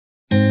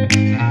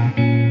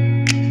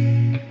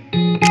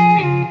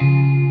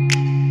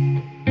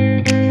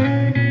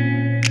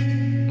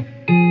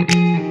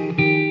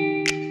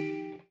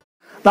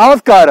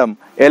നമസ്കാരം,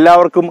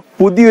 എല്ലാവർക്കും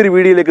പുതിയൊരു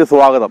വീഡിയോയിലേക്ക്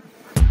സ്വാഗതം.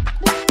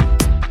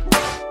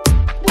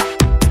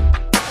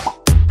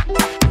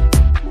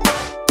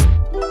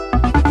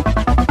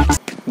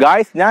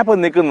 ഗായ്സ്, ഞാൻ ഇപ്പോൾ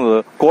നിൽക്കുന്നത്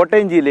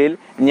കോട്ടയം ജില്ലയിൽ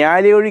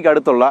njaliakuzhyക്ക്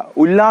അടുത്തുള്ള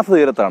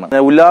ഉല്ലാസതീരത്താണ്.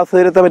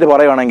 ഉല്ലാസതീരത്തെ പറ്റി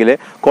പറയുകയാണെങ്കിൽ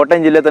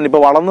കോട്ടയം ജില്ലയിൽ തന്നെ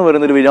ഇപ്പോൾ വളർന്നു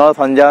വരുന്നൊരു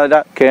വിനോദസഞ്ചാര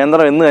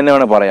കേന്ദ്രം എന്ന് തന്നെ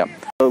വേണം പറയാം.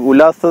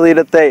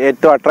 ഉല്ലാസതീരത്തെ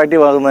ഏറ്റവും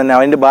അട്രാക്റ്റീവ് ആകുന്നത് തന്നെ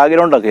അതിൻ്റെ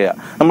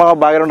ബാക്ക്ഗ്രൗണ്ടൊക്കെയാണ്. നമ്മൾ ആ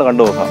ബാക്ക്ഗ്രൗണ്ട്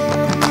കണ്ടു നോക്കാം.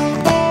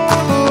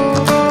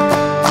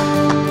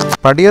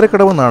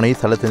 പടിയറക്കടവ് എന്നാണ് ഈ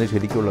സ്ഥലത്തിൻ്റെ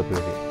ശരിക്കുള്ള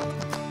പേര്.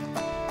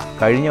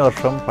 കഴിഞ്ഞ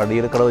വർഷം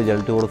പടിയറക്കടവ്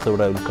ജൽ ടൂറിസം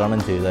ഇവിടെ ഉദ്ഘാടനം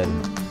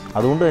ചെയ്തായിരുന്നു.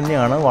 അതുകൊണ്ട്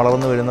തന്നെയാണ്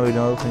വളർന്നു വരുന്ന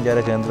വിനോദസഞ്ചാര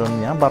കേന്ദ്രം എന്ന്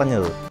ഞാൻ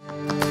പറഞ്ഞത്.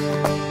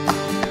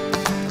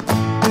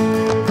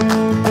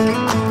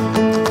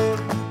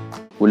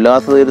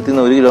 ഉല്ലാസതീരത്തിൽ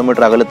നിന്ന് 1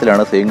 കിലോമീറ്റർ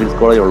അകലത്തിലാണ് സെയിൻറ്റ് ഗിൽസ്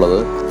കോളേജ് ഉള്ളത്.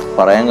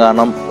 പറയാൻ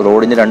കാരണം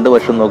റോഡിന് 2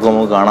 വശം നോക്കുമ്പോൾ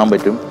നമുക്ക് കാണാൻ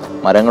പറ്റും.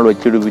 മരങ്ങൾ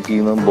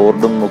വെച്ചിടിപ്പിക്കുന്നതും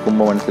ബോർഡും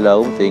നോക്കുമ്പോൾ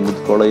മനസ്സിലാവും സെയിൻറ്റ്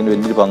ഗിൽസ് കോളേജിൻ്റെ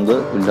വലിയൊരു പങ്ക്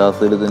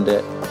ഉല്ലാസതീരത്തിൻ്റെ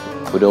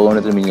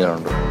പുരോഗമനത്തിന്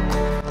പിന്നിലുണ്ട്.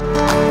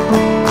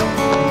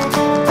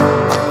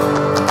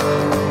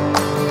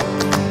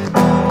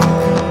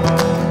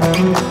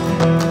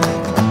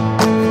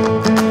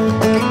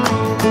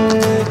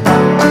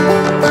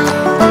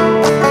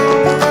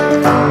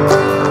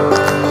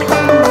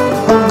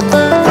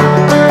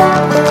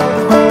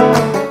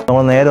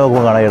 നേരെ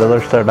നോക്കുമ്പോൾ കാണാം,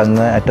 ഇടതുവശത്തായിട്ട്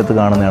അങ്ങ് അറ്റത്ത്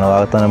കാണുന്നതാണ്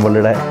vakathanam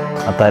പള്ളിയുടെ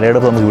ആ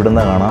തലയെടുപ്പ്. നമുക്ക്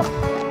ഇവിടുന്ന് കാണാം.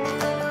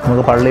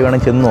 നമുക്ക് പള്ളി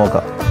വേണമെങ്കിൽ ചെന്ന്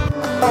നോക്കാം.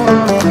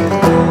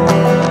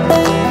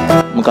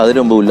 നമുക്ക്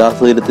അതിനു മുമ്പ്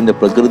ഉല്ലാസതീരത്തിൻ്റെ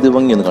പ്രകൃതി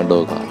ഭംഗി ഒന്ന് കണ്ടു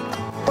നോക്കാം.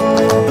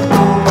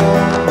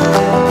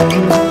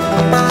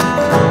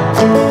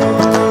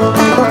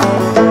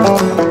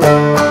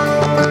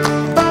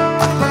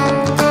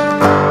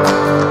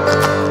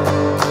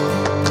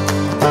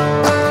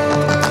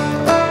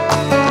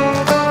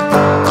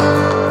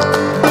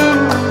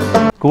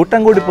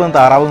 കൂട്ടം കൂടി പോകുന്ന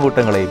താറാവും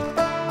കൂട്ടങ്ങളെയും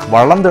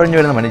വള്ളം തുഴഞ്ഞു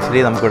വരുന്ന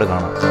മനുഷ്യരെയും നമുക്കിവിടെ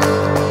കാണാം.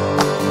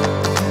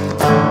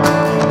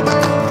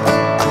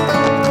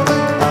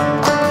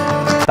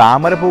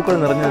 താമരപ്പൂക്കൾ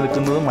നിറഞ്ഞു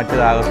നിൽക്കുന്നതും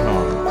മറ്റൊരു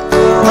ആകർഷണമാണ്.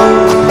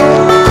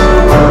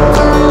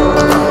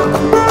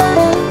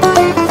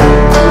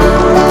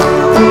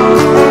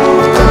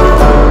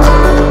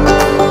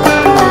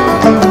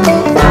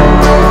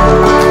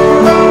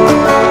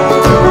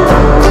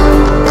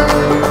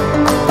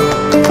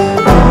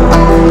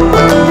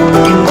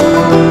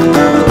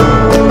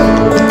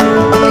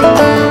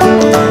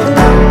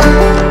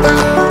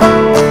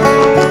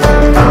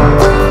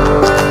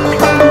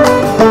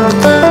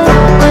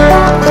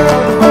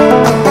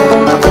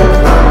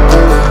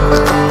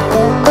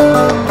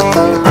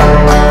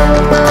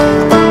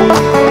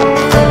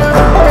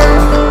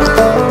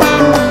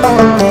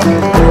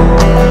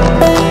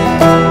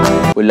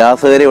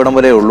 ഉല്ലാസകരെ ഇവിടം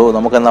വരെ ഉള്ളൂ.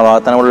 നമുക്കെന്നാ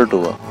vakathanam പള്ളിയിലോട്ട്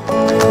പോവാം.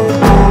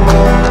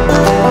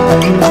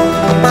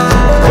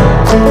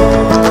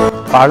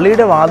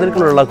 പള്ളിയുടെ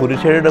വാതിൽക്കുള്ള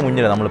കുരിശടിയുടെ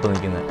മുന്നിലാണ് നമ്മളിപ്പോൾ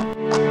നിൽക്കുന്നത്.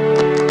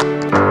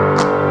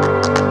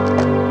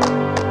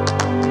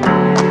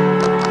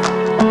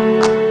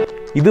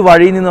 ഇത്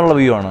വഴിയിൽ നിന്നുള്ള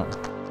വ്യൂ ആണ്.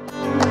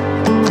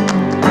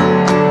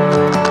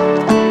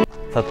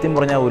 സത്യം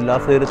പറഞ്ഞാൽ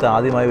ഉല്ലാസതീരത്ത്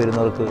ആദ്യമായി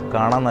വരുന്നവർക്ക്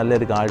കാണാൻ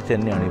നല്ലൊരു കാഴ്ച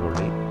തന്നെയാണ് ഈ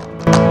പള്ളി.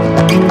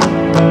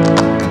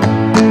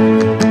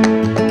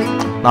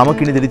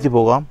 നമുക്കിനി തിരിച്ചു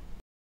പോകാം.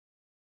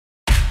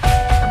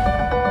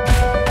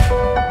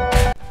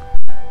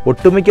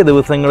 ഒട്ടുമിക്ക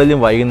ദിവസങ്ങളിലും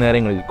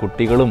വൈകുന്നേരങ്ങളിൽ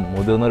കുട്ടികളും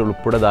മുതിർന്നവരും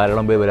ഉൾപ്പെടെ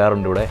ധാരാളം പേര്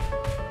വരാറുണ്ട് ഇവിടെ.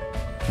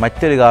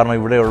 മറ്റൊരു കാരണം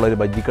ഇവിടെയുള്ളൊരു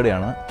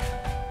ബജ്ജിക്കടയാണ്.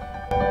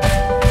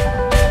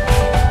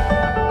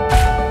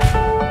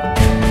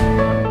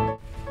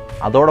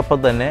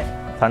 അതോടൊപ്പം തന്നെ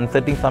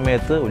സൺസെറ്റിംഗ്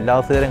സമയത്ത്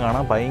ഉല്ലാസതീരം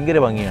കാണാൻ ഭയങ്കര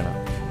ഭംഗിയാണ്.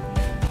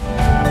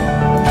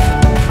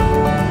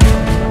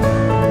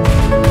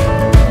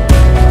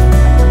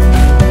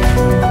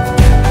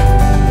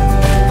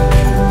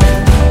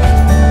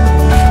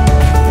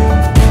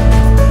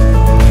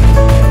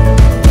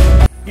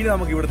 ഇനി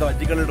നമുക്ക് ഇവിടുത്തെ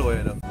ബജ്ജിക്കടയിലോട്ട്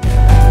പോയാലോ?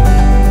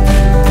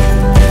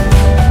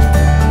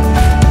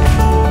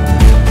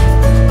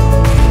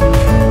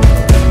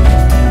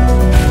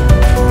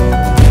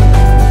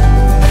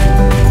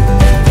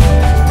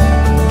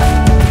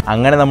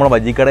 അങ്ങനെ നമ്മൾ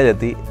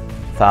ബജ്ജിക്കടയിലെത്തി.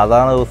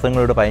 സാധാരണ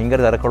ദിവസങ്ങളിവിടെ ഭയങ്കര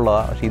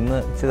തിരക്കുള്ളതാണ്. പക്ഷെ ഇന്ന്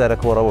ഇച്ചിരി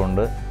തിരക്ക്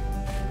കുറവുണ്ട്.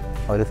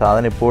 അവർ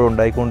സാധനം ഇപ്പോഴും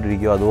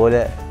ഉണ്ടായിക്കൊണ്ടിരിക്കും.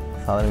 അതുപോലെ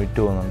സാധനം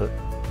വിറ്റ് പോകുന്നുണ്ട്.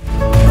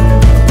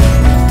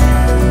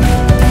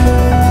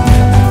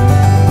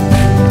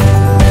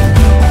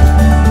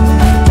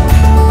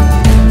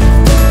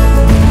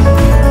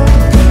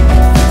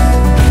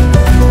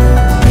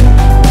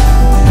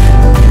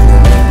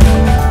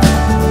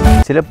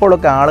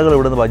 ചിലപ്പോഴൊക്കെ ആളുകൾ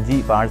ഇവിടുന്ന് ബജ്ജി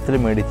പാഴ്സൽ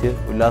മേടിച്ച്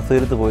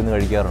ഉല്ലാസതീരത്ത് പോയി നിന്ന്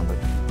കഴിക്കാറുണ്ട്.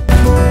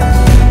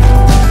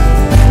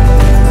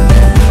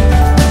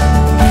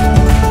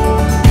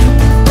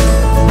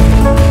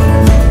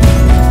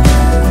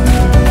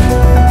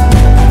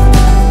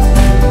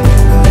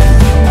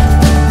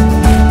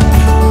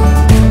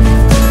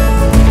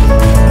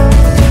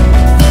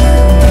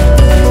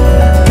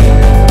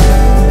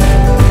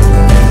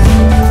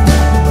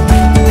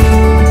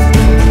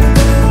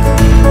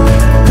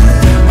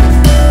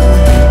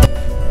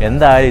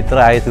 എന്തായാലും ഇത്ര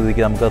ആയ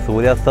സ്ഥിതിക്ക് നമുക്ക്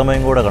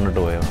സൂര്യാസ്തമയം കൂടെ കണ്ടിട്ട്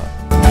പോയോ.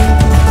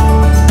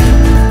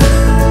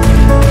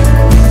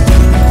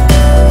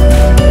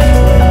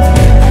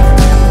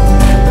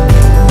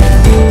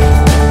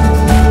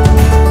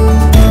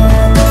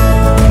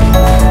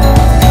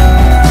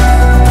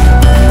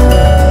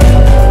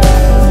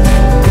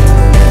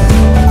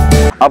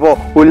 അപ്പോൾ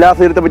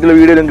ഉല്ലാസതീരത്തെ പറ്റിയുള്ള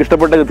വീഡിയോ നിങ്ങൾക്ക്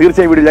ഇഷ്ടപ്പെട്ടെങ്കിൽ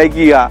തീർച്ചയായും വീഡിയോ ലൈക്ക്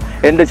ചെയ്യുക.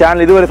 എൻ്റെ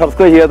ചാനൽ ഇതുവരെ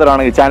സബ്സ്ക്രൈബ്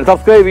ചെയ്യാത്തതാണെങ്കിൽ ചാനൽ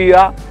സബ്സ്ക്രൈബ്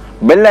ചെയ്യുക,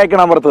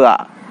 ബെല്ലൈക്കൺ അമർത്തുക.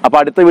 അപ്പോൾ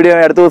അടുത്ത വീഡിയോ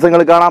അടുത്ത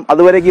ദിവസങ്ങൾ കാണാം.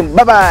 അതുവരേക്കും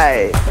ബൈ ബൈ.